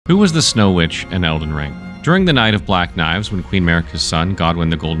Who was the Snow Witch in Elden Ring? During the Night of Black Knives, when Queen Marika's son, Godwyn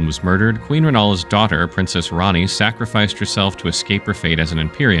the Golden, was murdered, Queen Rennala's daughter, Princess Ranni, sacrificed herself to escape her fate as an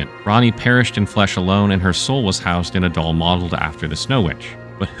Empyrean. Ranni perished in flesh alone, and her soul was housed in a doll modeled after the Snow Witch.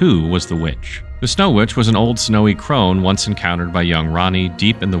 But who was the witch? The Snow Witch was an old snowy crone once encountered by young Ranni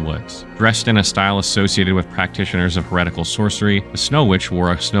deep in the woods. Dressed in a style associated with practitioners of heretical sorcery, the Snow Witch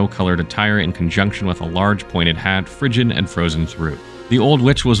wore a snow-colored attire in conjunction with a large pointed hat, frigid and frozen through. The old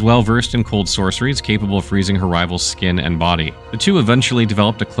witch was well versed in cold sorceries, capable of freezing her rival's skin and body. The two eventually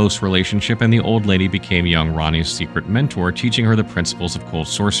developed a close relationship, and the old lady became young Ranni's secret mentor, teaching her the principles of cold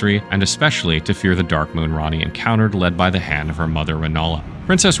sorcery, and especially to fear the dark moon Ranni encountered, led by the hand of her mother Rennala.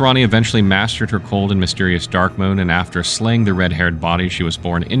 Princess Ranni eventually mastered her cold and mysterious dark moon, and after slaying the red-haired body she was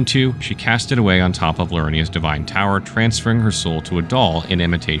born into, she cast it away on top of Liurnia's divine tower, transferring her soul to a doll in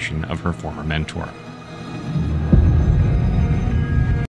imitation of her former mentor.